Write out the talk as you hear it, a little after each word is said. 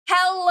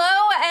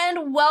Hello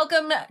and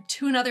welcome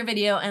to another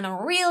video, and a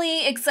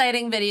really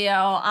exciting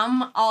video.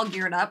 I'm all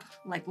geared up,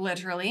 like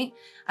literally.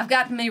 I've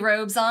got my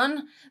robes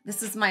on.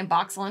 This is my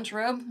box lunch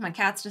robe. My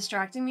cat's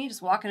distracting me,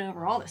 just walking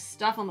over all this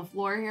stuff on the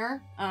floor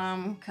here.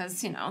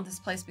 Cause you know, this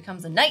place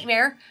becomes a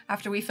nightmare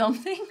after we film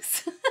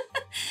things.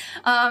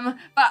 But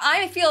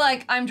I feel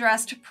like I'm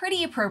dressed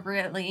pretty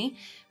appropriately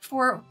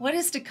for what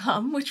is to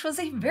come, which was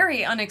a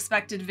very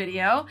unexpected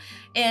video.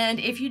 And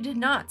if you did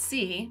not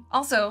see,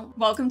 also,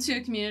 welcome to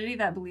a community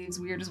that believes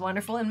weird is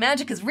wonderful and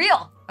magic is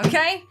real,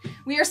 okay?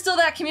 We are still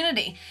that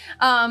community.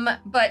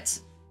 But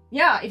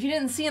yeah, if you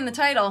didn't see in the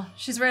title,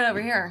 she's right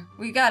over here.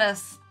 We got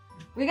us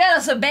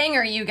a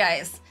banger, you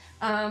guys.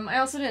 I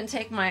also didn't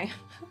take my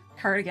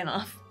cardigan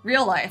off.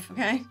 Real life,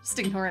 okay? Just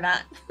ignore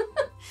that.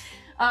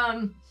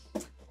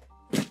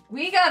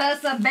 We got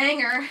us a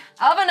banger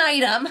of an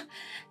item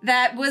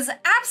that was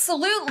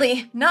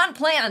absolutely not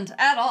planned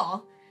at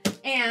all.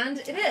 And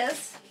it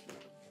is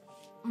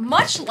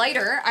much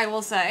lighter, I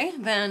will say,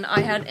 than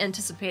I had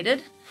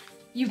anticipated.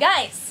 You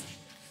guys,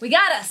 we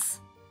got us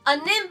a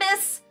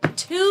Nimbus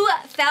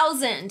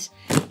 2000.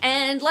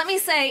 And let me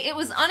say, it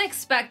was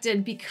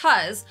unexpected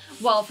because,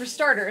 well, for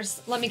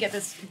starters, let me get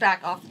this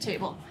back off the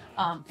table.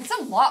 It's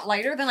a lot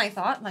lighter than I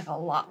thought, like a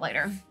lot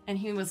lighter. And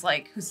he was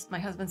like, who's my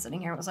husband sitting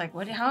here, was like,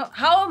 what,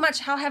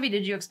 how heavy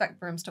did you expect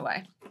brooms to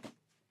weigh?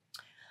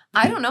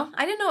 I don't know.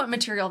 I didn't know what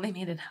material they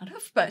made it out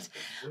of, but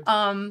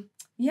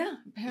yeah,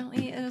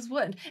 apparently it is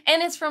wood.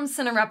 And it's from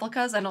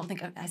Cinereplicas. I don't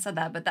think I said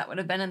that, but that would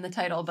have been in the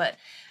title. But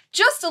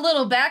just a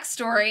little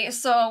backstory.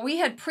 So we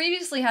had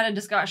previously had a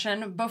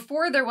discussion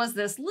before there was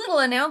this little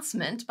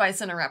announcement by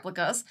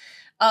Cinereplicas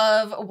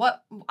of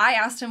what I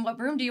asked him, what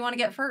broom do you want to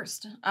get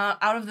first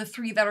out of the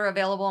 3 that are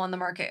available on the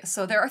market?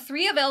 So there are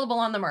 3 available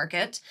on the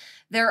market.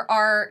 There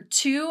are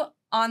 2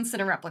 on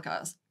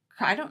Cinereplicas.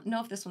 I don't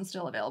know if this one's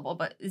still available,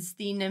 but it's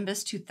the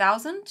Nimbus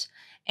 2000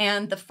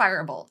 and the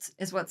Firebolt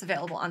is what's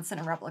available on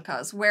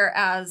Cinereplicas.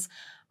 Whereas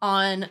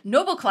on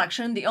Noble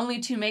Collection, the only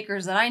 2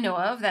 makers that I know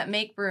of that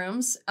make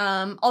brooms,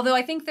 although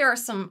I think there are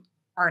some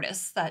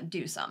artists that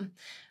do some,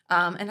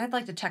 and I'd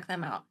like to check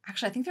them out.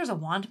 Actually, I think there's a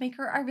wand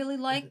maker I really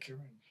like.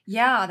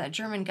 Yeah, that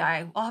German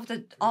guy. I'll have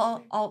to,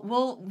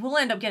 we'll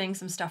end up getting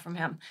some stuff from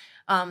him.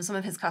 Some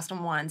of his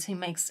custom wands. He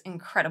makes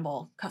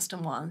incredible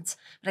custom wands.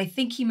 But I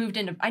think he moved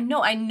into, I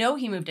know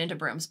he moved into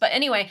brooms. But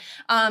anyway,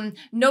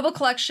 Noble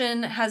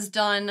Collection has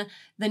done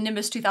the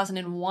Nimbus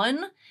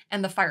 2001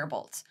 and the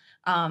Firebolt.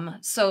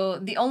 So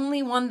the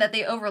only one that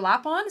they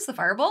overlap on is the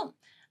Firebolt.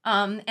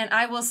 And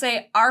I will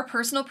say our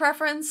personal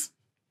preference,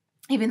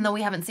 even though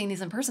we haven't seen these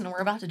in person, and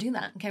we're about to do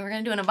that, okay, we're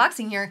going to do an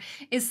unboxing here,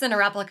 is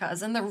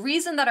Cinereplicas. And the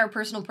reason that our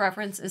personal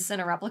preference is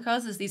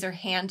Cinereplicas is these are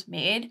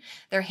handmade.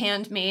 They're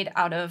handmade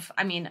out of,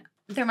 I mean,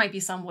 there might be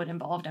some wood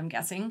involved, I'm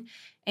guessing,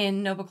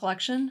 in Noble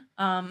Collection.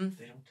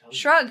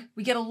 Shrug.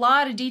 We get a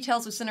lot of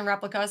details with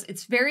Cinereplicas.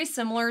 It's very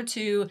similar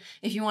to,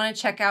 if you want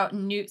to check out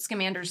Newt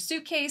Scamander's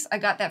suitcase, I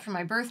got that for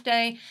my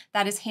birthday.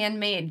 That is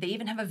handmade. They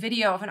even have a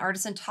video of an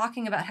artisan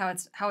talking about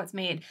how it's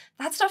made.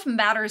 That stuff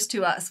matters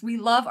to us. We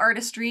love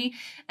artistry,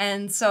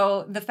 and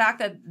so the fact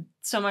that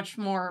so much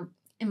more,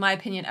 in my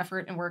opinion,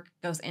 effort and work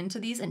goes into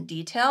these in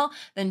detail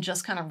than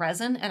just kind of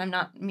resin. And I'm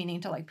not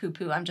meaning to like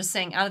poo-poo. I'm just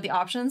saying out of the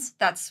options,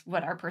 that's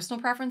what our personal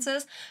preference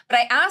is. But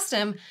I asked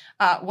him,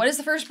 what is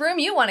the first broom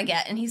you want to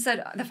get? And he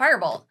said, the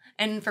Firebolt.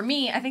 And for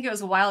me, I think it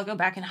was a while ago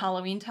back in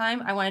Halloween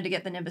time, I wanted to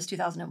get the Nimbus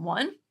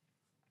 2001.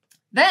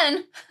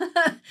 Then,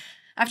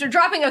 after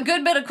dropping a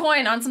good bit of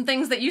coin on some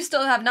things that you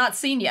still have not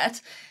seen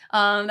yet,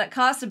 that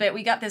cost a bit,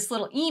 we got this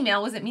little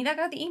email. Was it me that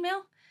got the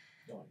email?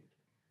 No.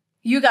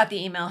 You got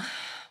the email.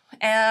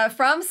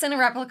 From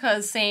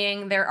Cinereplicas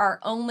saying there are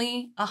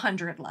only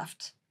 100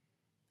 left.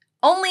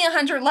 Only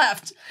 100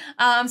 left.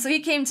 So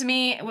he came to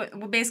me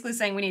basically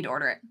saying we need to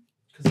order it.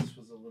 Because this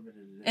was a limited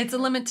edition. It's a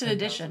limited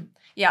edition.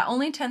 Yeah,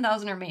 only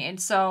 10,000 are made.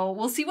 So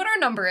we'll see what our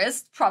number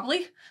is.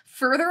 Probably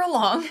further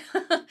along.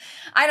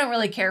 I don't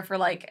really care for,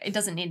 like, it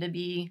doesn't need to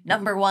be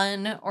number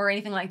 1 or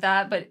anything like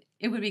that, but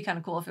it would be kind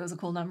of cool if it was a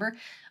cool number.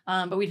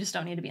 But we just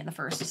don't need to be in the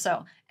first.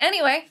 So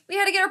anyway, we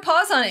had to get our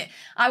paws on it.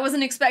 I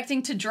wasn't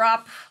expecting to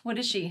drop, what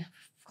is she?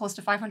 Close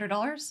to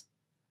 $500?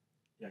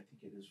 Yeah, I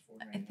think it is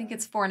 $499. I think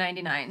it's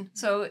 $499.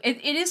 So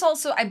it is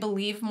also, I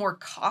believe, more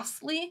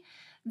costly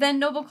than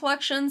Noble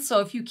Collection. So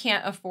if you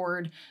can't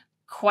afford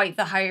quite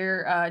the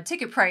higher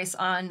ticket price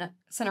on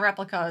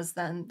Cinereplicas,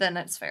 then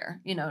it's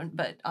fair, you know.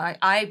 But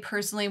I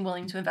personally am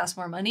willing to invest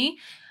more money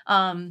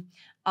on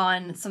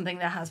something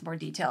that has more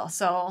detail.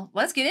 So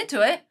let's get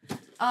into it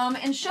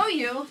and show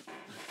you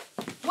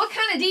what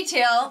kind of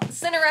detail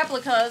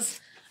Cinereplicas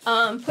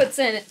puts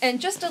in.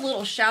 And just a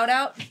little shout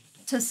out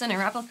to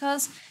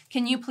Cinereplicas.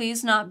 Can you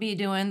please not be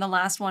doing the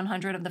last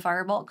 100 of the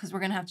Firebolt? Because we're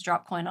going to have to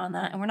drop coin on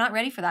that. And we're not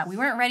ready for that. We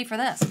weren't ready for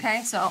this,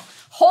 okay? So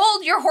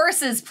hold your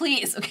horses,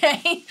 please,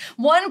 okay?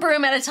 One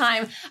broom at a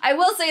time. I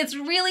will say it's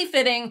really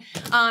fitting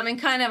and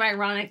kind of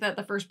ironic that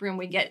the first broom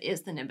we get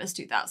is the Nimbus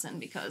 2000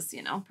 because,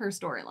 you know, per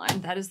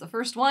storyline, that is the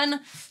first one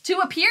to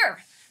appear.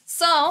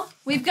 So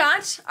we've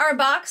got our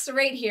box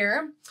right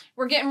here.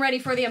 We're getting ready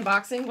for the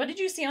unboxing. What did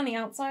you see on the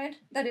outside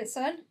that it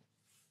said?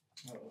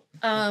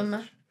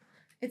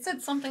 It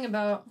said something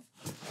about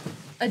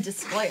a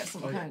display of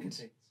some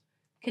kind.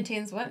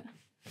 Contains what?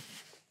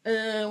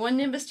 One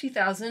Nimbus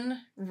 2000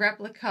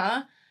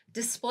 replica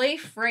display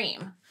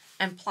frame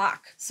and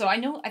plaque. So I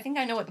think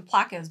I know what the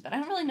plaque is, but I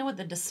don't really know what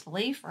the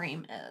display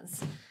frame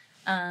is.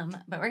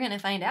 But we're gonna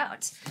find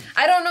out.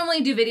 I don't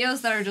normally do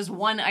videos that are just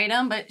one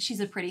item, but she's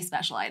a pretty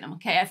special item,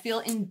 okay? I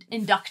feel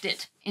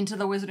inducted into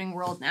the wizarding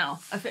world now,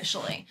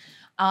 officially.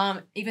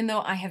 Even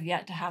though I have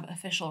yet to have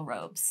official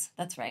robes.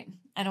 That's right.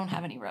 I don't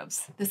have any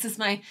robes. This is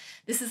my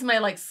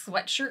like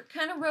sweatshirt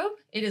kind of robe.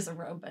 It is a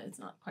robe, but it's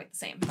not quite the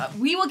same. But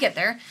we will get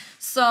there.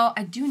 So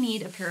I do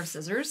need a pair of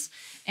scissors,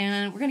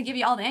 and we're gonna give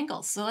you all the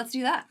angles. So let's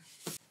do that.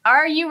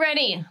 Are you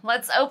ready?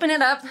 Let's open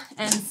it up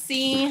and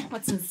see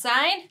what's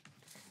inside.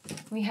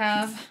 We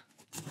have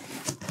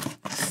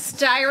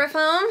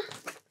styrofoam.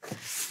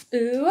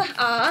 Ooh,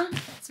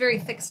 it's very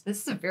thick.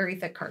 This is a very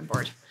thick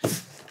cardboard.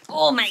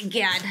 Oh my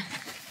God.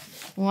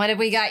 What have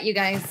we got, you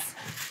guys?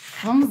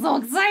 I'm so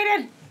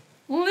excited.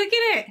 Look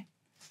at it.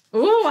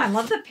 Ooh, I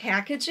love the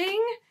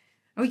packaging.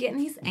 Are we getting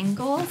these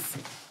angles?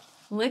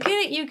 Look at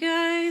it, you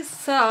guys.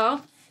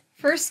 So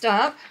first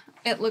up,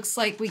 it looks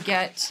like we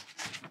get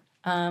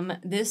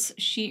this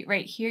sheet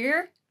right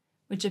here,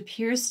 which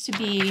appears to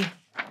be,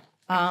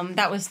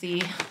 that was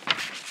the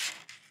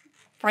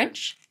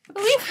French, I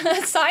believe,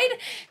 side.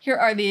 Here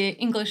are the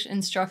English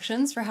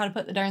instructions for how to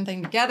put the darn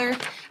thing together.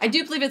 I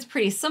do believe it's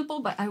pretty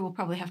simple, but I will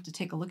probably have to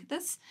take a look at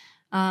this.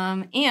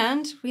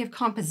 And we have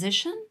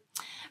composition.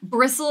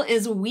 Bristle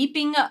is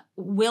weeping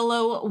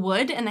willow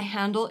wood, and the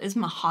handle is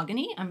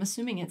mahogany. I'm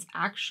assuming it's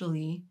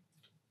actually,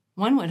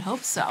 one would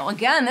hope so.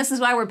 Again, this is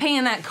why we're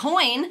paying that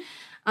coin.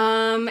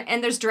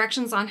 And there's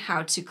directions on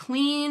how to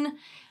clean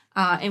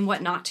and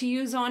what not to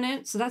use on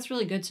it. So that's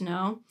really good to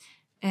know.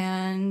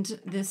 And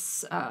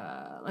this,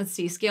 let's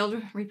see,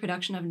 scaled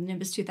reproduction of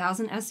Nimbus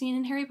 2000 as seen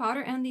in Harry Potter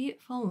and the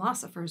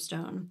Philosopher's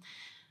Stone.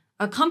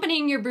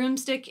 Accompanying your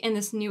broomstick in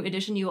this new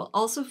edition, you will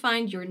also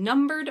find your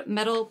numbered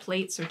metal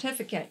plate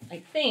certificate.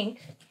 I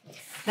think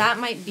that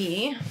might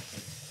be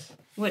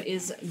what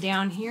is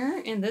down here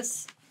in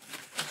this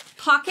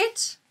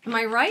pocket. Am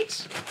I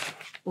right?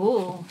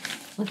 Ooh,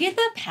 look at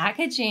the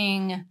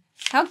packaging.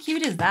 How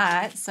cute is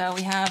that? So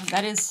we have,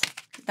 that's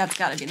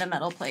gotta be the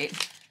metal plate.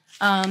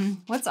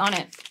 What's on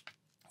it?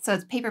 So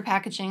it's paper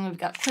packaging. We've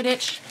got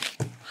Quidditch,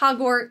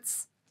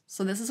 Hogwarts.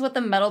 So this is what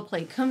the metal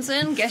plate comes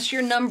in. Guess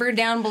your number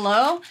down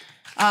below.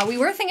 We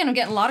were thinking of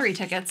getting lottery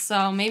tickets,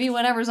 so maybe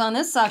whatever's on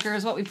this sucker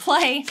is what we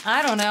play.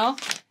 I don't know.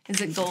 Is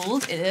it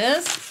gold? It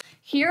is.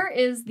 Here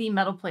is the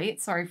metal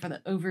plate. Sorry for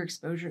the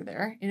overexposure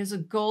there. It is a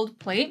gold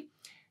plate.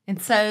 It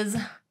says,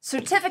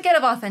 Certificate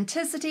of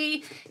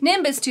Authenticity,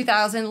 Nimbus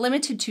 2000,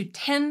 limited to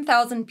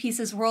 10,000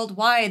 pieces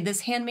worldwide.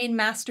 This handmade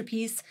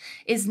masterpiece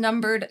is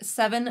numbered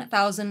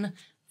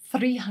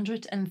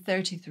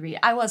 7,333.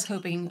 I was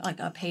hoping like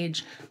a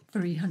page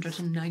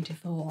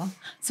 394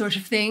 sort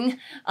of thing.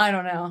 I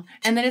don't know.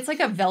 And then it's like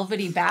a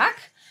velvety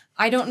back.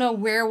 I don't know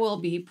where we'll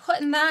be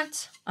putting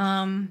that,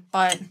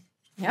 but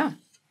yeah.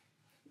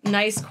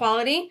 Nice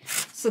quality.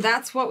 So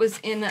that's what was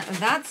in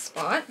that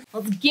spot.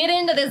 Let's get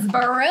into this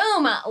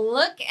broom.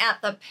 Look at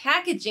the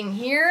packaging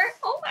here.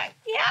 Oh my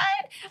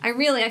God. I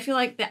feel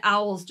like the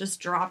owls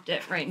just dropped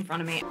it right in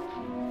front of me.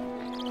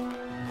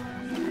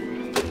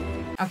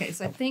 Okay,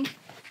 so I think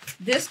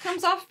this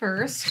comes off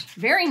first.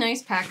 Very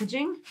nice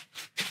packaging.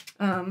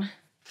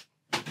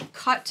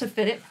 Cut to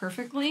fit it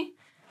perfectly.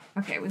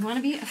 Okay, we want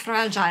to be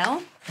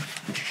fragile.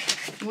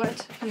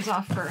 What comes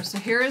off first? So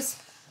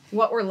here's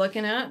what we're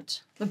looking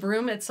at. The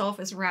broom itself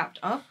is wrapped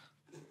up.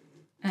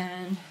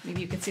 And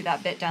maybe you can see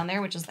that bit down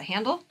there, which is the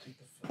handle. Take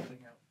the full thing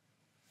out.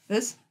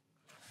 This?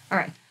 All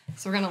right,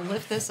 so we're gonna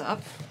lift this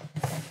up.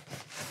 I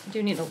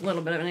do need a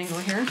little bit of an angle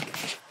here.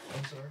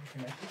 Those are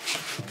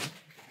connected.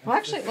 Well,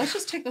 actually, let's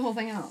just take the whole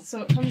thing out.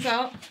 So it comes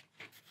out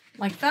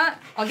like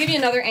that. I'll give you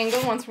another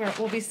angle once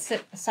we'll be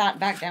sat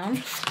back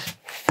down.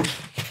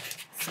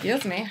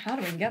 Excuse me, how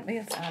do we get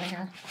this out of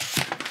here?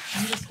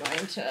 I'm just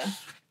going to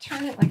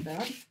turn it like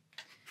that.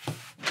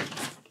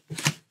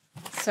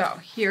 So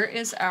here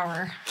is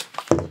our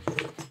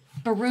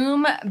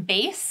broom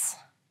base.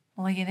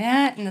 Look at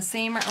that, in the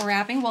same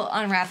wrapping. We'll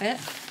unwrap it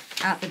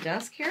at the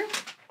desk here.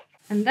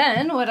 And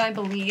then what I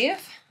believe,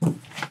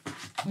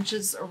 which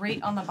is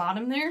right on the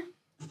bottom there,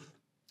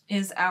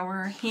 is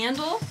our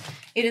handle.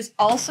 It is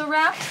also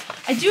wrapped.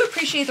 I do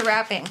appreciate the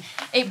wrapping.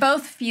 It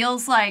both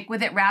feels like,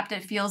 with it wrapped,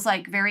 it feels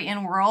like very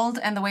in-world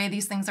and the way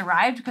these things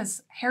arrived,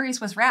 because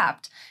Harry's was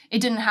wrapped. It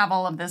didn't have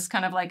all of this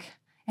kind of like,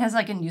 it has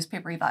like a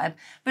newspapery vibe,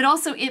 but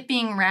also it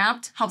being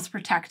wrapped helps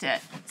protect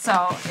it.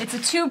 So it's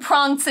a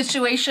two-pronged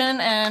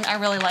situation, and I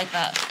really like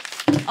that.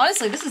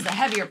 Honestly, this is the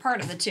heavier part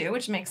of the two,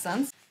 which makes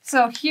sense.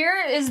 So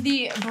here is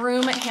the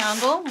broom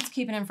handle. Let's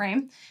keep it in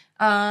frame.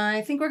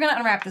 I think we're gonna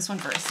unwrap this one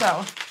first.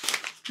 So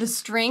the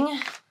string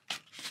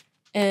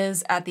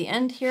is at the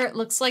end here. It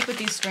looks like with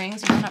these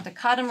strings, you don't have to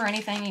cut them or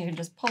anything. You can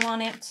just pull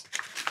on it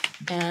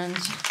and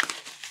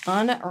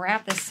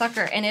unwrap this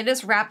sucker. And it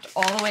is wrapped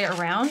all the way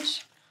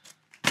around.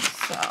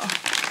 So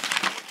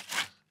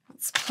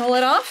let's pull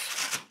it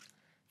off.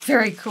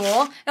 Very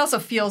cool. It also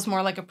feels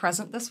more like a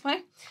present this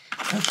way.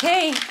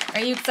 Okay,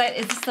 are you excited?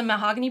 Is this the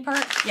mahogany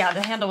part? Yeah,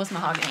 the handle was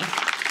mahogany.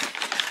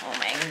 Oh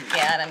my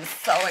God, I'm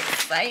so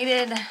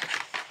excited.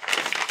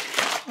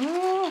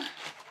 Ooh.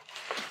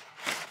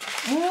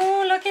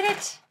 Ooh, look at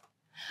it.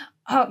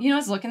 Oh, you know, I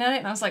was looking at it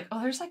and I was like,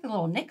 oh, there's like the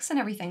little nicks and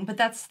everything, but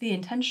that's the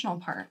intentional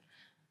part.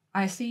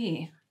 I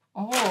see.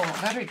 Oh,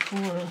 very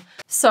cool.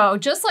 So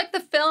just like the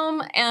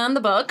film and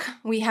the book,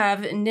 we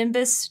have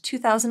Nimbus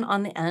 2000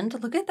 on the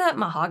end. Look at that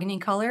mahogany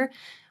color.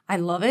 I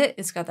love it.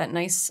 It's got that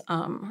nice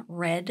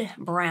red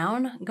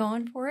brown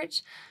going for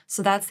it.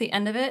 So that's the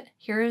end of it.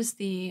 Here's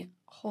the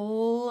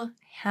whole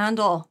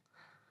handle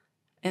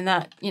in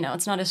that, you know,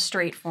 it's not a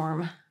straight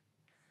form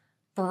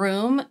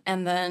broom.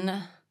 And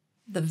then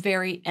the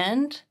very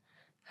end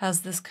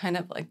has this kind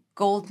of like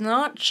gold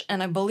notch.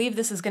 And I believe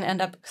this is going to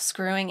end up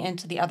screwing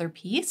into the other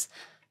piece.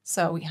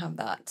 So we have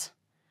that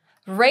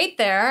right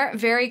there.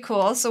 Very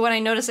cool. So what I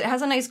noticed, it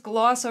has a nice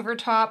gloss over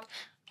top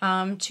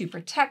to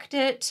protect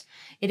it.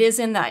 It is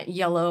in that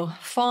yellow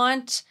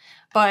font,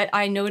 but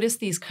I noticed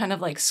these kind of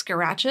like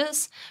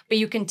scratches, but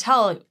you can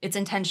tell it's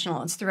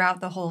intentional. It's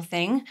throughout the whole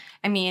thing.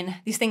 I mean,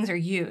 these things are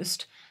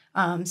used.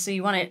 So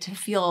you want it to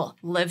feel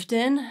lived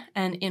in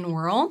and in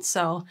world.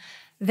 So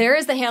there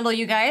is the handle,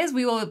 you guys.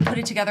 We will put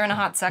it together in a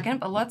hot second,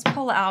 but let's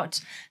pull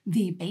out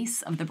the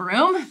base of the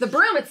broom. The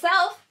broom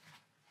itself.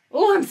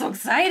 Oh, I'm so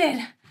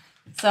excited.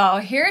 So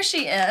here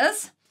she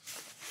is.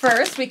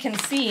 First, we can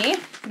see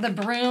the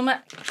broom.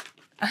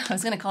 I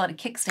was going to call it a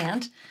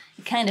kickstand.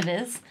 It kind of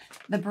is.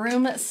 The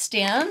broom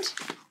stand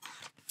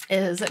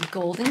is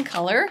golden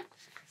color,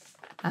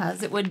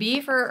 as it would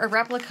be for a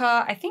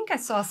replica. I think I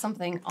saw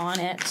something on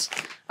it.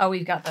 Oh,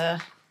 we've got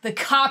the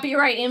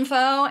copyright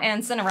info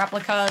and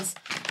Cinereplicas.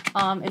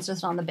 It's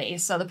just on the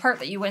base. So the part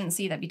that you wouldn't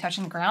see that'd be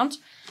touching the ground.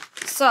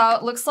 So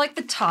it looks like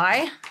the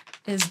tie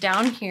is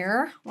down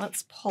here.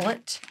 Let's pull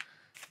it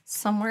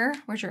somewhere.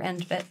 Where's your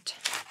end bit?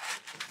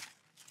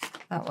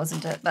 That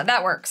wasn't it, but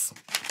that works.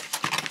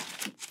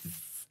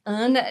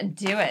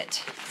 Undo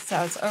it.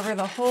 So it's over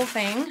the whole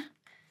thing.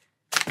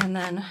 And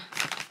then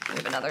we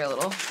have another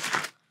little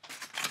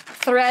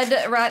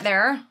thread right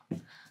there.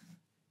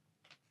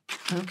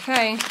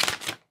 Okay.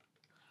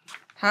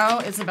 How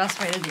is the best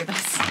way to do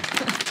this?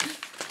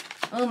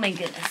 Oh my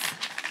goodness.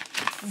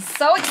 This is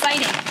so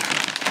exciting.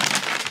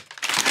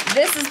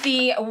 This is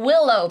the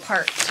willow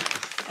part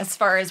as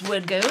far as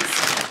wood goes.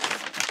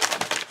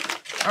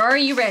 Are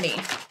you ready?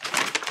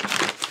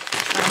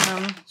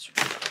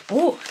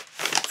 Oh,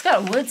 it's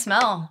got a wood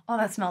smell. Oh,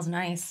 that smells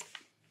nice.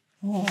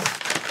 Oh.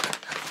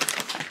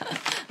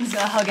 I'm just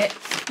gonna hug it.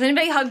 Did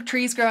anybody hug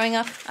trees growing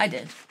up? I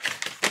did.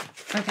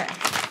 Okay. I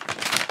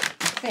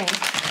think.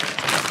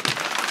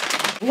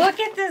 Look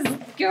at this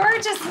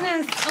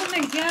gorgeousness. Oh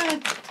my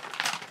God.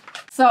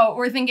 So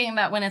we're thinking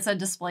that when it's a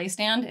display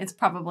stand, it's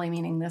probably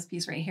meaning this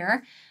piece right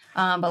here.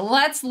 But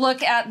let's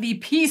look at the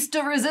piece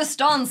de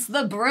resistance,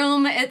 the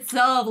broom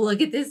itself.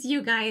 Look at this,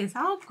 you guys.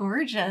 How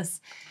gorgeous.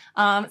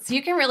 So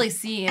you can really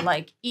see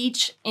like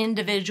each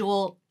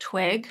individual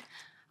twig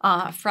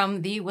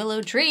from the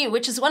willow tree,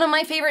 which is one of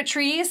my favorite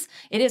trees.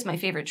 It is my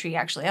favorite tree,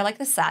 actually. I like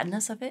the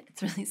sadness of it.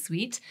 It's really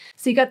sweet.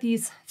 So you got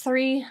these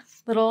 3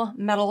 little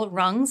metal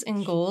rungs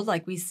in gold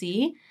like we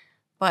see.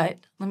 But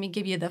let me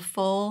give you the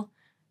full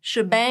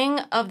shebang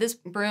of this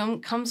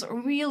broom. Comes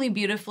really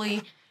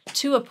beautifully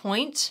to a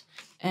point.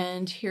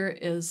 And here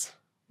is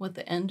what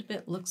the end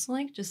bit looks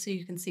like, just so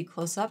you can see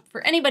close up.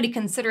 For anybody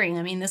considering,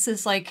 I mean, this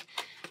is like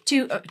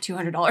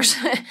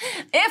 $200.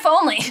 If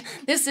only.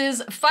 This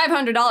is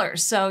 $500.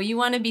 So you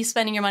want to be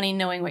spending your money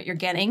knowing what you're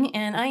getting,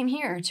 and I'm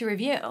here to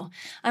review.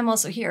 I'm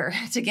also here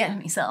to get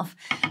myself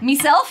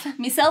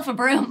a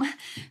broom.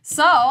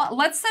 So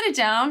let's set it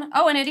down.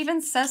 Oh, and it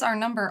even says our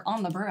number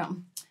on the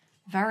broom.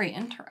 Very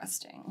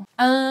interesting.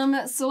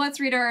 So let's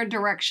read our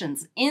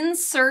directions.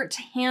 Insert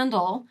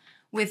handle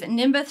with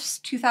Nimbus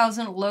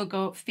 2000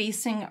 logo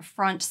facing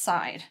front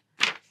side.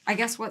 I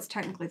guess what's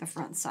technically the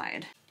front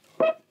side.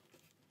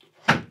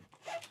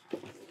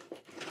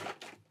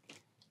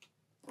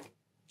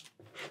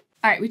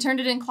 All right, we turned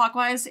it in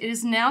clockwise. It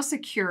is now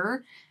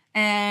secure,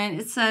 and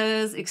it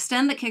says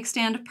extend the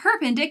kickstand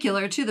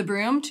perpendicular to the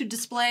broom to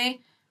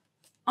display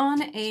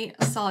on a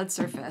solid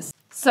surface.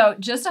 So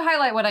just to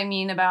highlight what I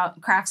mean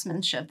about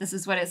craftsmanship, this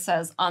is what it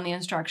says on the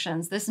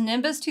instructions. This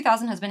Nimbus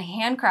 2000 has been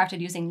handcrafted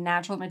using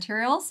natural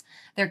materials.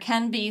 There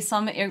can be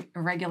some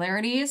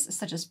irregularities,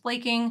 such as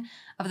flaking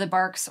of the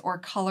barks or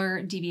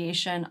color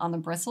deviation on the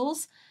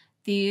bristles.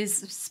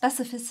 These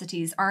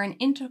specificities are an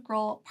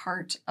integral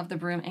part of the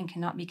broom and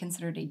cannot be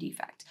considered a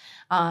defect.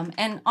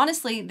 And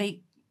honestly,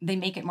 they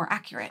make it more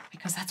accurate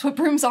because that's what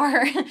brooms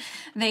are.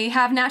 They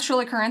have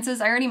natural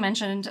occurrences. I already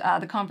mentioned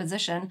the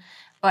composition,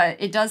 but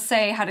it does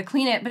say how to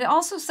clean it. But it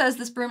also says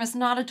this broom is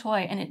not a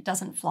toy and it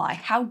doesn't fly.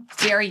 How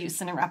dare you,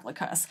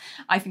 Cinereplicas?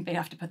 I think they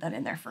have to put that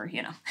in there for,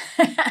 you know.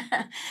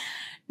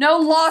 no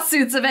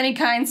lawsuits of any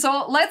kind.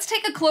 So let's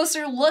take a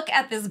closer look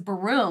at this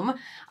broom.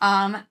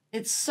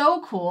 It's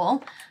so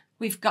cool.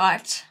 We've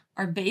got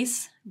our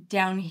base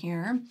down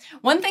here.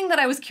 One thing that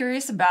I was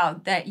curious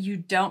about that you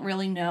don't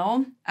really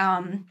know,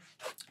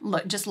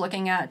 just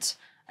looking at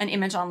an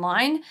image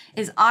online,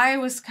 is I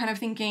was kind of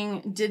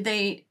thinking,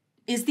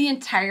 is the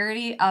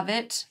entirety of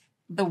it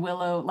the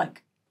willow,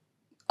 like,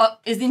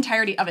 is the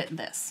entirety of it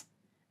this?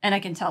 And I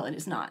can tell it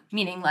is not.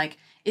 Meaning, like,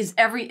 is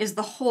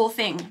the whole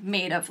thing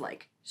made of,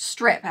 like,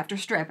 strip after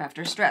strip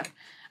after strip?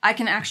 I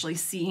can actually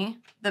see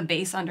the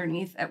base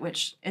underneath at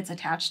which it's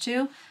attached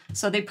to.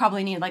 So they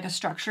probably need, like, a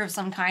structure of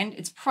some kind.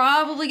 It's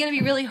probably going to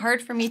be really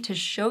hard for me to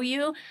show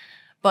you,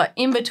 but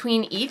in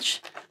between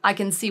each, I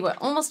can see what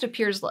almost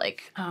appears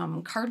like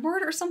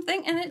cardboard or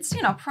something. And it's,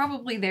 you know,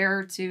 probably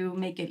there to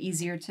make it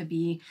easier to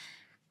be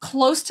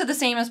close to the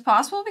same as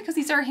possible, because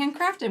these are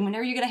handcrafted.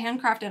 Whenever you get a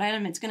handcrafted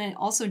item, it's going to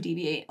also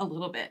deviate a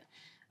little bit.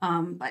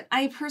 But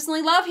I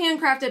personally love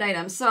handcrafted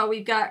items. So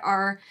we've got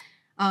our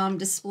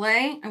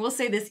display. I will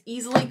say this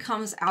easily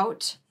comes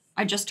out.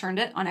 I just turned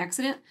it on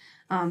accident.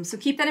 So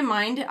keep that in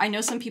mind. I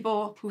know some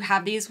people who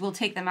have these will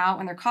take them out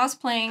when they're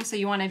cosplaying, so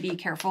you want to be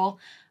careful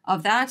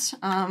of that.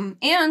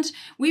 And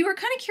we were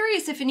kind of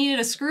curious if it needed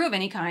a screw of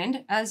any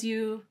kind. As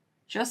you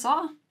just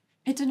saw,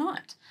 it did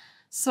not.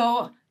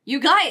 So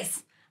you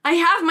guys, I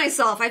have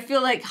myself, I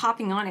feel like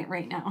hopping on it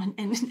right now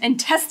and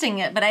testing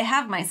it, but I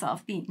have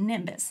myself the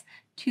Nimbus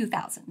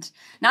 2000.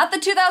 Not the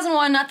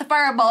 2001, not the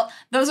Firebolt.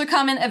 Those are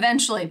coming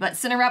eventually, but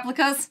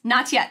Cinereplicas,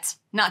 not yet.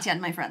 Not yet,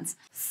 my friends.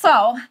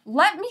 So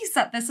let me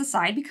set this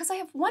aside because I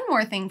have one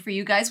more thing for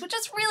you guys, which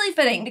is really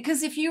fitting,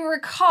 because if you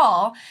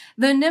recall,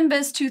 the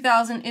Nimbus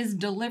 2000 is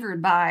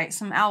delivered by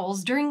some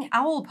owls during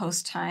owl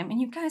post time. And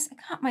you guys, I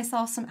got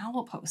myself some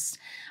owl posts.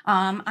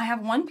 I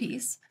have one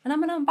piece and I'm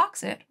gonna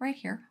unbox it right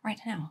here, right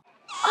now.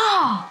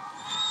 Oh,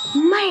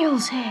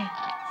 Miles here.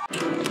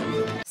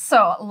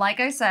 So, like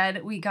I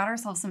said, we got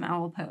ourselves some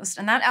owl post,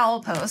 and that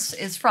owl post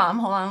is from,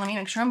 hold on, let me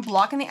make sure I'm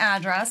blocking the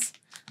address,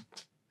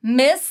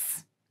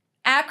 Miss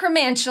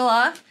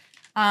Acromantula,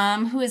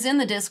 who is in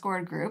the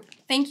Discord group.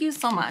 Thank you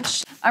so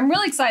much. I'm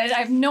really excited. I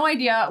have no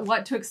idea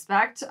what to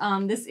expect.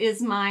 This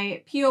is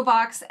my P.O.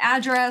 Box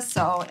address,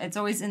 so it's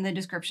always in the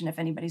description if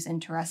anybody's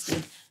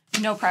interested.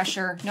 No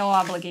pressure, no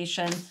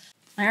obligation.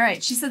 All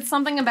right, she said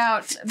something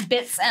about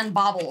bits and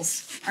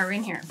baubles are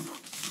in here.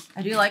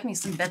 I do like me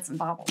some bits and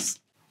baubles.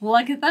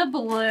 Look at that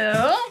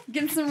blue.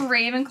 Get some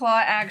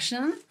Ravenclaw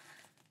action.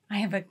 I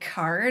have a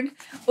card.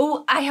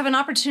 Oh, I have an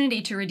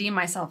opportunity to redeem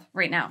myself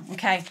right now,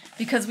 okay?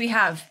 Because we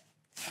have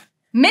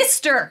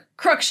Mr.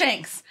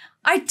 Crookshanks.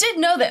 I did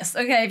know this,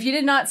 okay? If you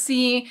did not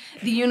see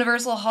the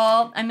Universal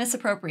Haul, I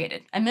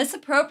misappropriated. I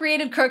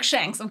misappropriated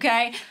Crookshanks,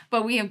 okay?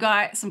 But we have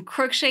got some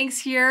Crookshanks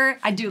here.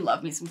 I do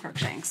love me some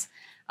Crookshanks.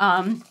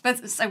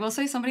 But I will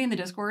say somebody in the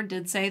Discord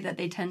did say that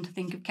they tend to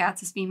think of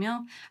cats as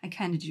female. I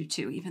kind of do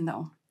too, even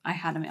though I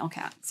had a male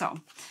cat. So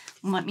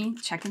let me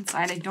check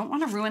inside. I don't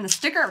want to ruin the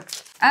sticker.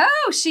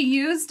 Oh, she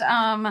used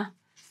the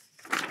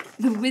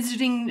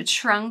Wizarding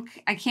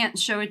Trunk. I can't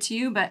show it to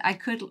you, but I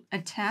could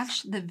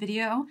attach the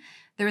video.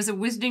 There was a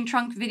Wizarding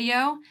Trunk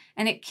video,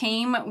 and it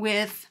came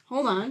with,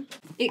 hold on,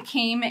 it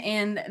came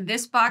in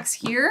this box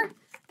here.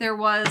 There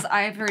was,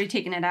 I've already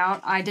taken it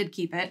out. I did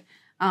keep it.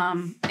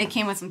 It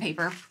came with some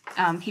paper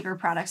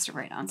products to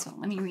write on. So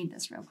let me read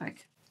this real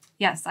quick.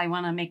 Yes, I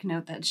want to make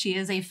note that she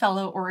is a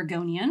fellow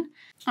Oregonian.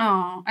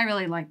 Oh, I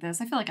really like this.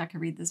 I feel like I could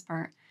read this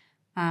part.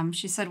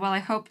 She said, well, I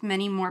hope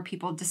many more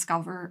people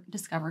discover,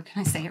 can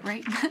I say it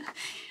right?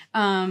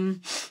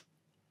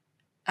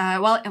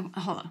 Well,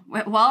 hold on.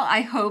 Well,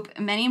 I hope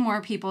many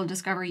more people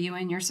discover you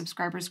and your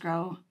subscribers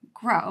grow.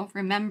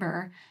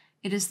 Remember,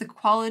 it is the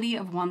quality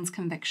of one's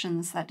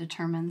convictions that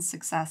determines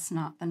success,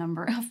 not the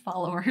number of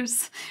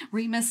followers.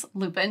 Remus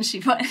Lupin, she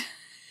put.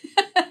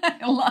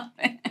 I love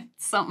it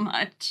so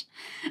much.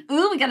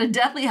 Ooh, we got a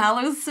Deathly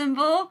Hallows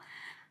symbol.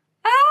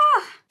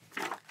 Ah!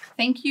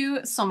 Thank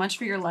you so much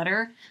for your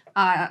letter.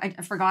 I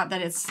forgot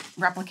that it's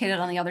replicated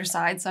on the other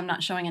side, so I'm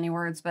not showing any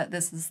words, but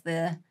this is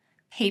the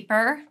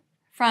paper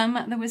from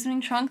the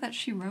Wizarding Trunk that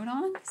she wrote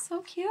on.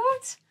 So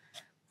cute.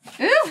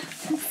 Ooh,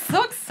 I'm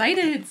so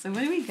excited. So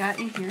what do we got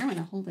in here? I'm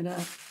gonna hold it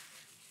up.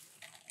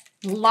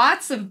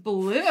 Lots of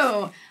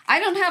blue. I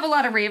don't have a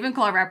lot of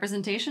Ravenclaw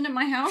representation in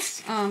my house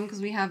because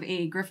we have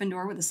a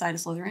Gryffindor with a side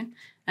of Slytherin,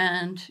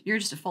 and you're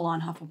just a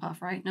full-on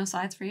Hufflepuff, right? No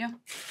sides for you?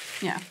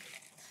 Yeah.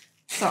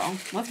 So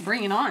let's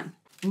bring it on.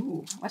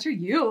 Ooh, what are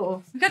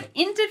you? We've got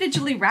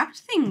individually wrapped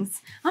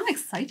things. I'm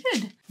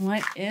excited.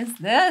 What is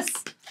this?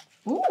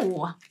 Ooh,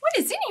 what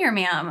is in here,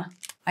 ma'am?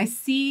 I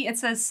see it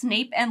says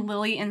Snape and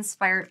Lily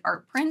inspired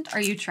art print. Are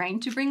you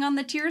trying to bring on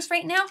the tears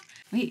right now?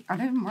 Wait, are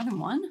there more than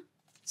one?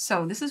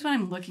 So this is what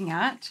I'm looking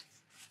at.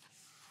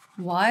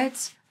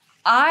 What?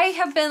 I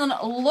have been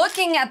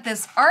looking at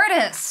this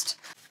artist.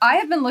 I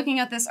have been looking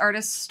at this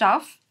artist's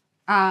stuff.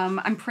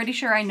 I'm pretty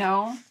sure I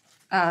know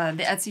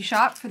the Etsy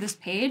shop for this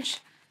page.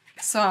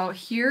 So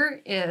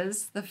here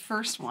is the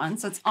first one.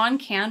 So it's on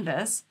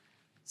canvas.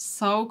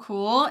 So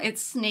cool.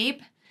 It's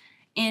Snape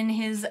in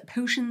his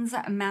potions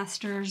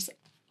master's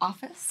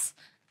office.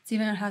 It's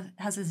even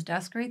has his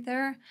desk right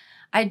there.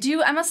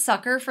 I'm a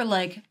sucker for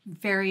like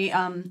very,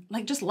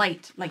 like just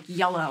light, like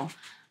yellow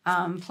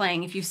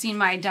playing. If you've seen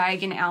my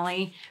Diagon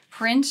Alley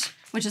print,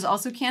 which is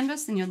also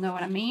canvas, then you'll know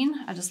what I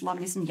mean. I just love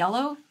me some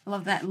yellow. I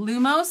love that.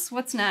 Lumos,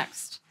 what's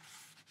next?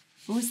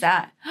 Who's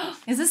that?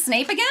 Is this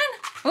Snape again?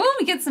 Oh,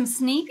 we get some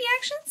Snapey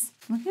actions.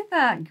 Look at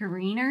that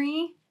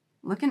greenery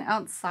looking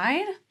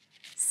outside.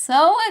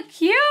 So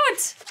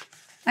cute.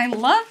 I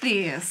love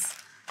these.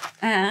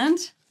 And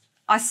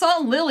I saw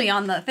Lily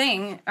on the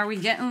thing. Are we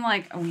getting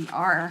like, oh, we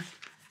are.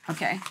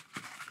 Okay.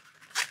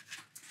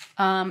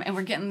 And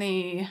we're getting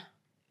the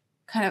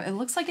kind of, it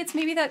looks like it's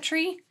maybe that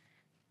tree.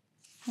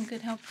 Look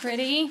at how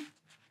pretty.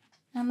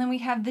 And then we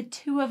have the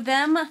two of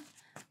them.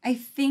 I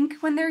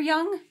think when they're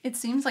young. It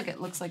seems like it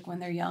looks like when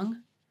they're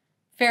young.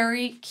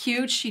 Very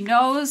cute. She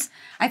knows.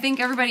 I think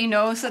everybody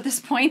knows at this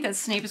point that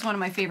Snape is one of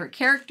my favorite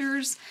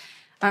characters.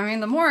 I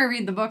mean, the more I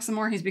read the books, the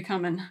more he's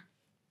becoming...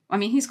 I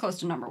mean, he's close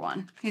to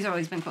 #1. He's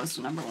always been close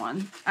to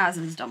 #1, as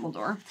is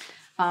Dumbledore.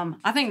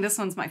 I think this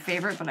one's my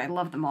favorite, but I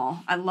love them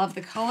all. I love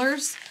the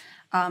colors.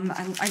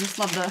 I just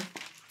love the...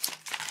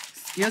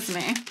 Excuse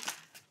me.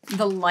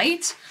 The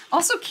light.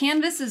 Also,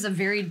 canvas is a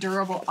very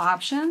durable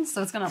option,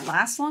 so it's going to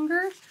last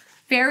longer.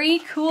 Very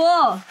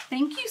cool.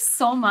 Thank you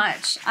so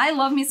much. I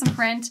love me some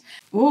print.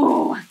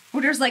 Ooh,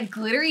 there's like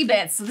glittery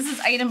bits. So this is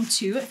item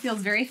 2. It feels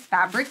very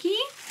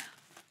fabric-y.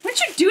 What'd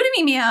you do to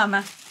me,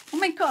 ma'am? Oh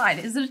my God,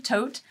 is it a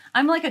tote?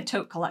 I'm like a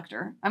tote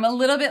collector. I'm a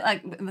little bit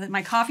like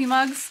my coffee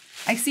mugs.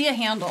 I see a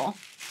handle.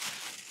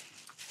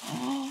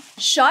 Oh,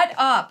 shut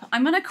up.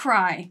 I'm gonna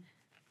cry.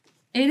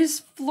 It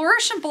is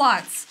Flourish and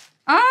Blots.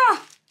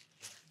 Ah,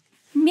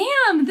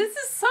 ma'am, this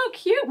is so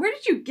cute. Where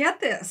did you get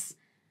this?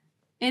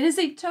 It is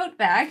a tote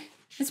bag.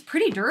 It's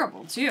pretty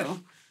durable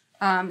too.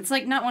 It's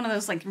like not one of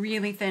those like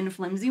really thin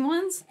flimsy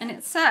ones. And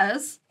it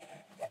says,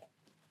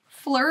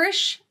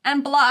 Flourish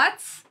and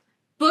Blots,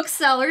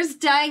 Booksellers,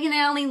 Diagon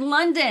Alley,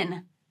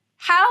 London.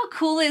 How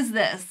cool is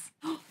this?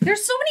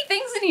 There's so many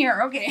things in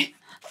here. Okay.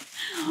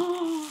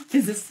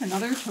 Is this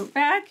another tote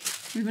bag?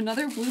 We have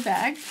another blue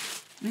bag.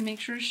 Let me make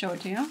sure to show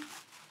it to you.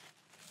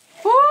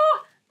 Oh!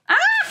 Ah!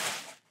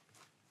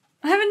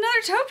 I have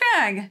another tote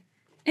bag.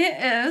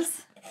 It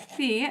is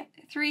the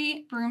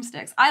 3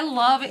 broomsticks. I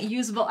love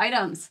usable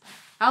items.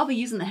 I'll be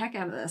using the heck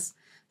out of this.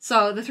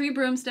 So the 3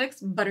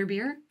 broomsticks,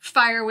 butterbeer,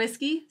 fire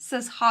whiskey,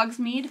 says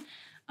Hogsmeade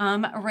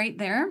right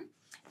there.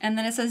 And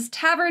then it says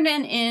Tavern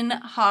and Inn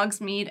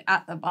Hogsmeade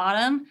at the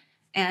bottom.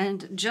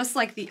 And just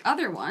like the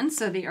other one,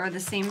 so they are the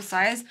same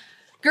size.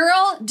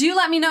 Girl, do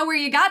let me know where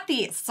you got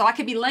these so I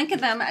could be linking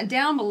them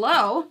down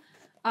below.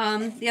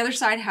 The other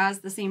side has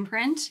the same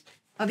print.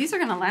 Oh, these are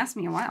gonna last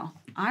me a while.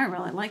 I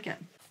really like it.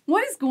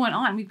 What is going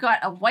on? We've got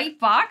a white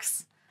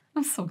box.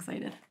 I'm so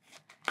excited.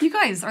 You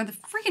guys are the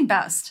freaking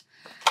best.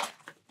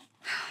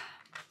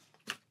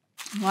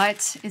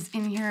 What is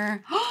in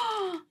here?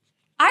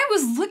 I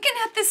was looking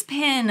at this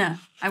pin.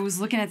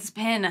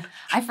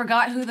 I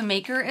forgot who the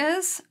maker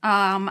is.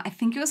 I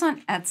think it was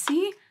on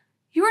Etsy.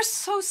 You are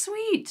so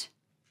sweet.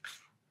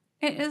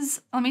 It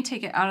is, let me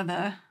take it out of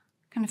the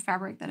kind of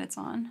fabric that it's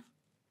on.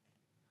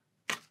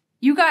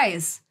 You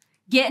guys,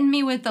 getting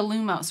me with the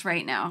Lumos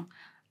right now.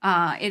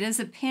 It is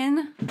a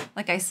pin,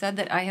 like I said,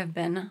 that I have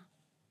been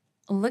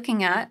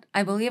looking at,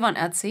 I believe on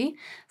Etsy.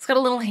 It's got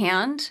a little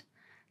hand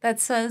that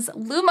says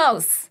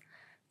Lumos,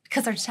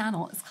 because our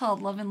channel is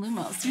called Love and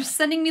Lumos. You're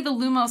sending me the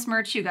Lumos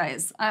merch, you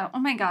guys. Oh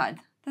my God,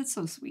 that's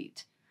so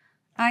sweet.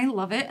 I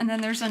love it. And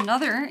then there's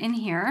another in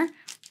here,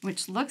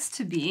 which looks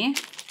to be,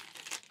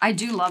 I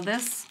do love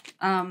this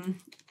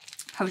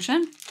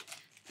potion.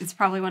 It's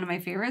probably one of my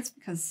favorites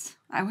because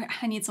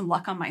I need some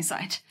luck on my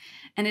side.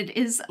 And it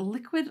is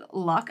liquid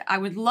luck. I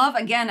would love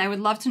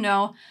to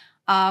know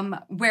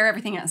where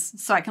everything is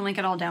so I can link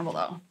it all down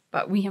below.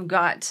 But we have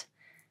got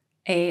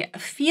a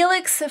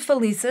Felix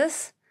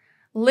Felicis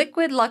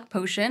liquid luck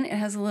potion. It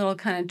has a little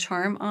kind of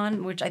charm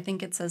on, which I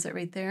think it says it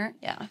right there.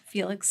 Yeah,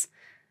 Felix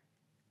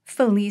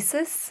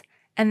Felicis.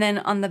 And then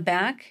on the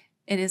back,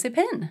 it is a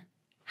pin.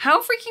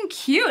 How freaking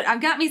cute.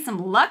 I've got me some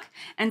luck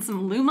and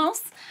some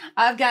Lumos.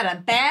 I've got a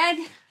bag.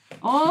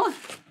 Oh,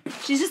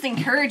 she's just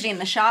encouraging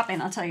the shopping.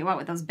 I'll tell you what,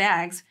 with those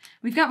bags.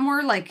 We've got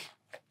more like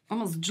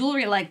almost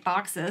jewelry-like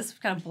boxes.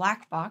 We've got a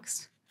black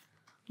box.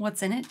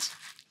 What's in it?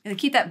 To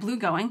keep that blue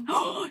going.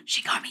 Oh,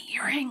 she got me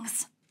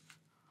earrings.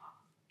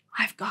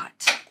 I've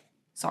got,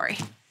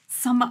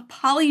 some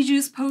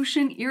Polyjuice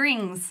Potion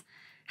earrings.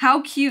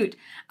 How cute.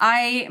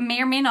 I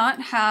may or may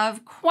not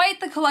have quite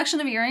the collection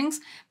of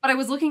earrings, but I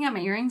was looking at my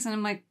earrings and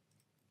I'm like,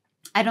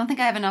 I don't think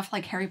I have enough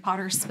like Harry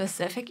Potter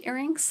specific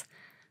earrings.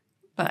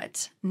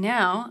 But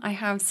now I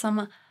have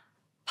some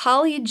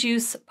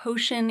Polyjuice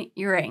Potion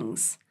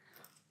earrings.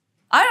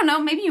 I don't know,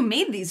 maybe you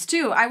made these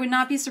too. I would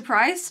not be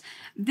surprised.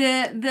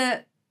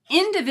 The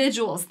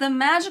individuals, the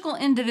magical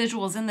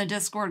individuals in the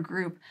Discord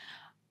group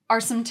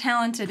are some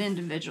talented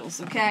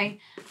individuals, okay?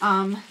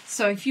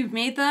 So if you've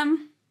made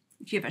them,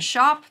 if you have a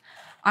shop,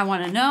 I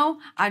want to know.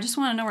 I just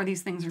want to know where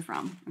these things are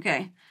from,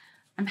 okay?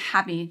 I'm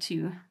happy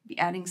to be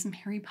adding some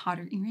Harry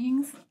Potter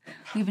earrings.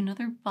 We have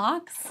another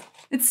box.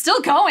 It's still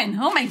going.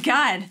 Oh my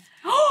God.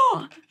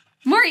 Oh,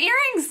 more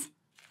earrings.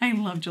 I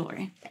love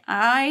jewelry.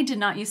 I did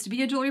not used to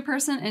be a jewelry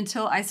person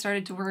until I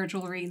started to wear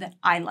jewelry that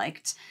I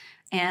liked.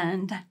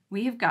 And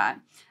we have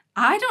got,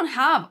 I don't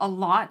have a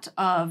lot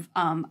of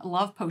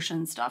love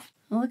potion stuff.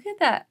 Look at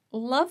that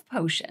love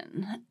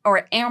potion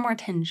or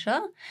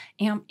amortentia.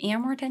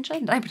 Amortentia,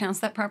 did I pronounce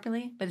that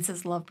properly? But it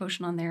says love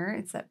potion on there.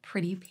 It's that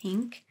pretty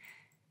pink.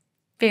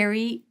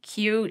 Very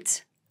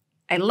cute.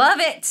 I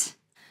love it.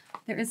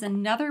 There is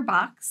another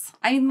box.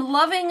 I'm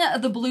loving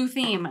the blue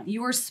theme.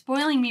 You are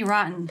spoiling me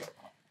rotten.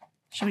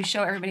 Should we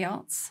show everybody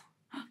else?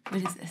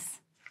 What is this?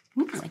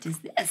 Ooh, what is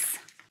this?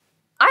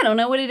 I don't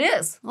know what it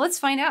is. Let's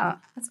find out.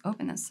 Let's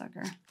open this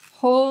sucker.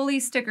 Holy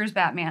stickers,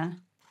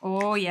 Batman.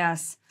 Oh,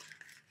 yes.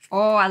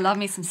 Oh, I love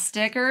me some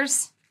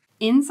stickers.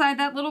 Inside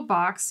that little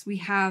box, we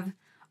have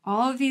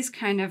all of these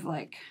kind of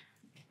like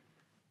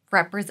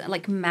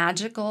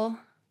magical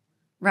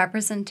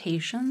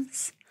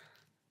representations.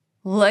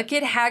 Look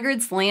at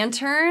Hagrid's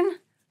lantern.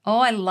 Oh,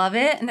 I love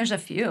it. And there's a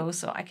few,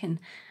 so I can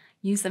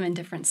use them in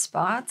different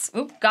spots.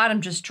 Oh, God, I'm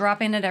just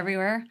dropping it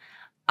everywhere.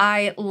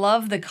 I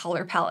love the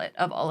color palette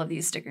of all of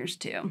these stickers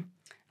too.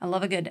 I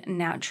love a good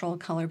natural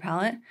color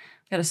palette.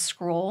 We got a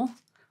scroll.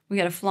 We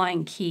got a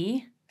flying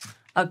key.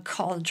 A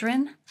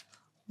cauldron.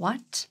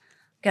 What?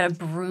 Got a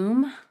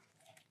broom.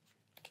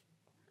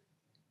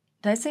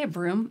 Did I say a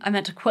broom? I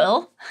meant a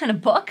quill and a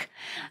book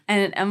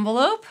and an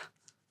envelope.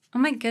 Oh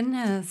my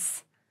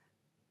goodness.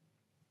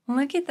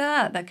 Look at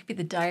that. That could be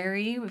the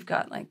diary. We've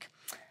got like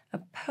a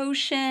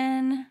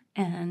potion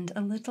and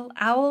a little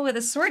owl with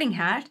a sorting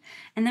hat.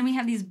 And then we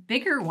have these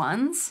bigger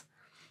ones.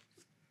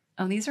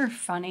 Oh, these are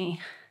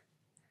funny.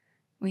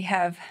 We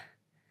have,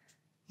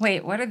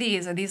 wait, what are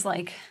these? Are these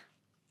like,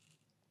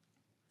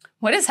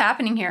 what is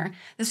happening here?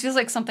 This feels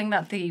like something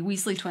that the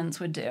Weasley twins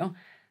would do.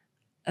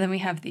 And then we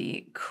have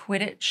the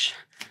Quidditch,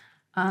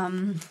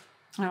 I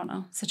don't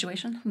know,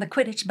 situation. The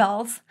Quidditch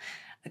balls,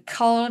 the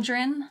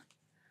cauldron,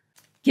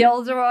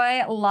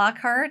 Gilderoy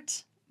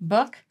Lockhart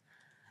book.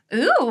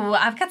 Ooh,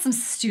 I've got some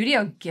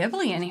Studio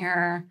Ghibli in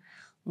here.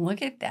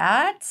 Look at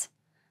that.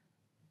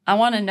 I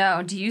want to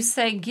know, do you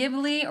say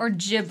Ghibli or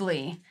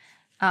Ghibli?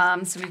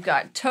 So we've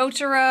got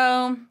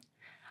Totoro.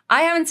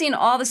 I haven't seen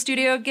all the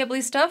Studio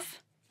Ghibli stuff.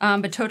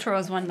 But Totoro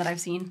is one that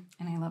I've seen,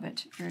 and I love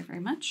it very,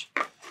 very much.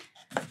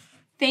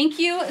 Thank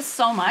you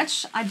so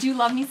much. I do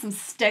love me some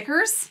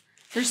stickers.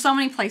 There's so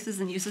many places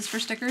and uses for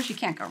stickers. You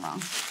can't go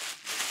wrong.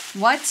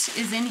 What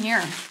is in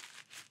here?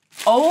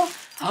 Oh,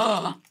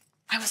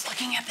 I was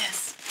looking at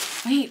this.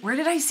 Wait, where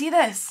did I see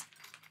this?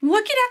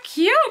 Look at how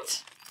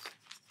cute.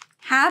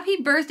 Happy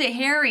birthday,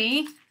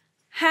 Harry.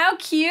 How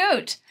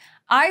cute.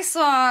 I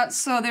saw,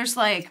 so there's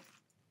like,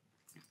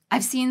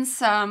 I've seen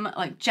some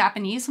like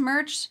Japanese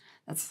merch.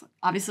 That's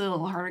obviously a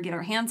little harder to get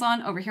our hands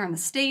on over here in the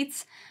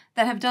States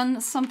that have done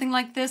something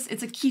like this.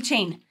 It's a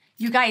keychain.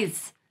 You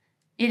guys,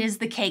 it is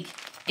the cake.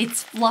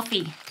 It's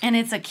fluffy and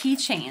it's a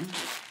keychain.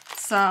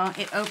 So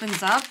it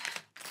opens up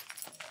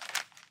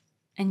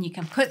and you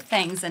can put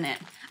things in it.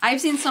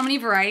 I've seen so many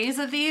varieties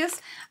of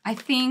these. I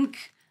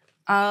think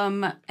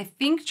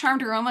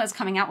Charmed Aroma is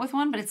coming out with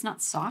one, but it's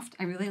not soft.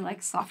 I really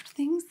like soft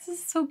things. This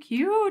is so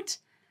cute.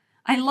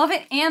 I love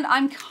it, and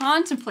I'm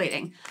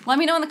contemplating. Let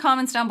me know in the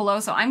comments down below.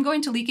 So I'm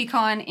going to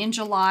LeakyCon in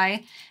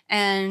July,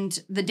 and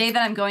the day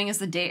that I'm going is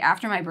the day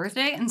after my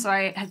birthday, and so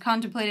I had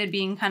contemplated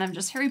being kind of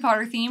just Harry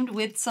Potter themed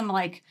with some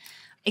like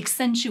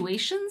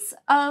accentuations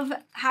of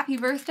happy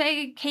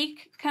birthday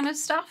cake kind of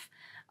stuff.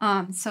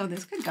 So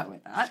this could go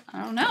with that.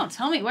 I don't know.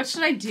 Tell me, what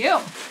should I do?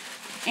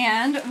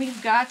 And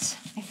we've got,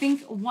 I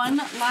think, one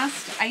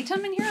last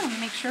item in here. Let me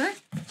make sure.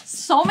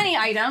 So many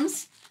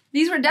items.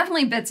 These were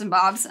definitely bits and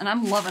bobs, and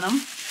I'm loving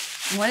them.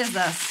 What is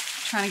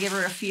this? Trying to give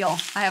her a feel.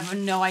 I have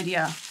no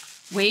idea.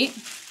 Wait.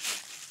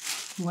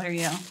 What are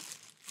you?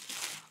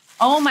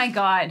 Oh my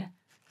God.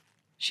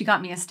 She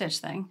got me a Stitch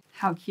thing.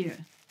 How cute.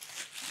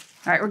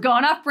 All right, we're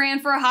going off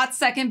brand for a hot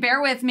second.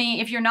 Bear with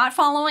me. If you're not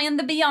following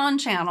the Beyond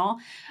channel,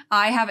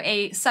 I have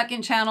a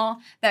second channel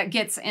that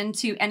gets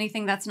into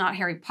anything that's not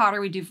Harry Potter.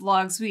 We do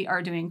vlogs. We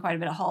are doing quite a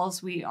bit of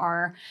hauls. We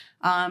are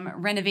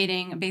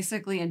renovating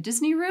basically a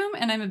Disney room,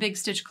 and I'm a big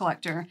Stitch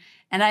collector.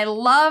 And I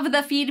love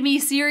the Feed Me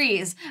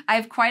series. I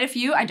have quite a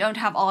few. I don't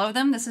have all of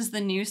them. This is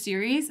the new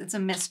series. It's a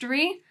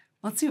mystery.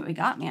 Let's see what we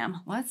got,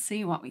 ma'am. Let's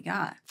see what we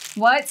got.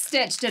 What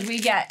Stitch did we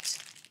get?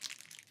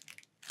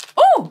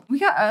 Oh, we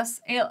got us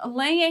a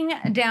laying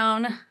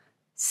down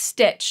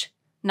Stitch.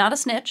 Not a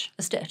snitch,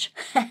 a Stitch.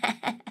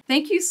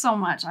 Thank you so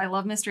much. I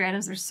love mystery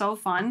items. They're so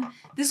fun.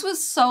 This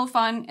was so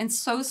fun and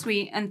so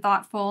sweet and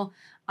thoughtful.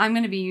 I'm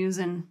going to be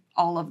using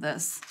all of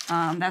this.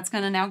 That's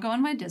going to now go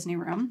in my Disney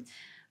room.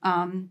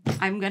 I'm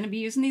going to be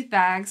using these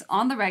bags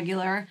on the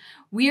regular.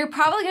 We are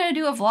probably going to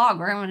do a vlog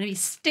where I'm going to be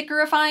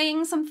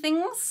stickerifying some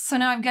things. So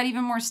now I've got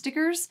even more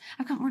stickers.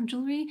 I've got more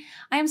jewelry.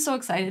 I am so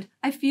excited.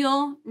 I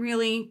feel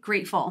really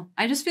grateful.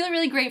 I just feel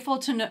really grateful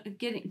to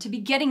be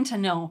getting to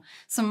know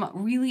some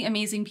really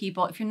amazing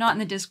people. If you're not in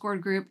the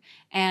Discord group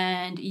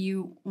and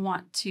you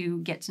want to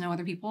get to know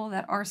other people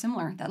that are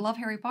similar, that love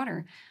Harry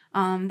Potter,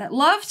 that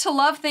love to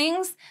love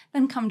things,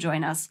 then come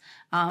join us.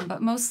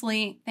 But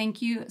mostly,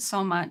 thank you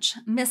so much,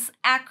 Miss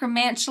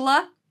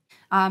Acromantula.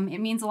 It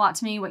means a lot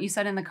to me what you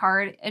said in the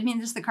card. I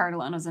mean, just the card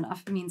alone was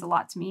enough. It means a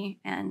lot to me,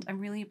 and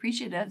I'm really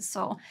appreciative.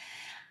 So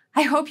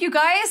I hope you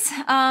guys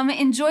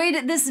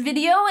enjoyed this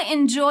video,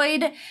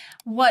 enjoyed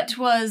what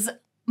was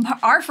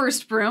our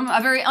first broom, a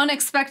very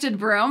unexpected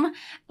broom.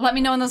 Let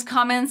me know in those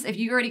comments if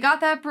you already got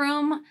that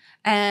broom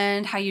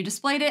and how you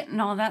displayed it and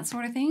all that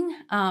sort of thing.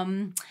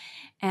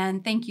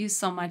 And thank you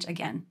so much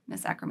again,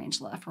 Miss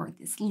Acromantula, for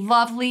this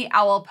lovely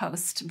owl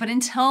post. But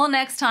until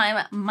next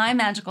time, my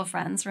magical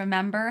friends,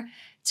 remember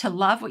to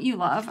love what you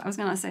love. I was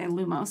gonna say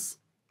Lumos.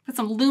 Put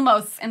some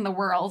Lumos in the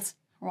world,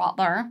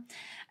 Walter.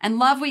 And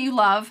love what you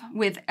love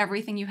with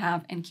everything you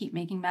have and keep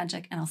making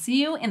magic. And I'll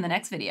see you in the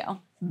next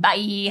video.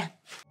 Bye.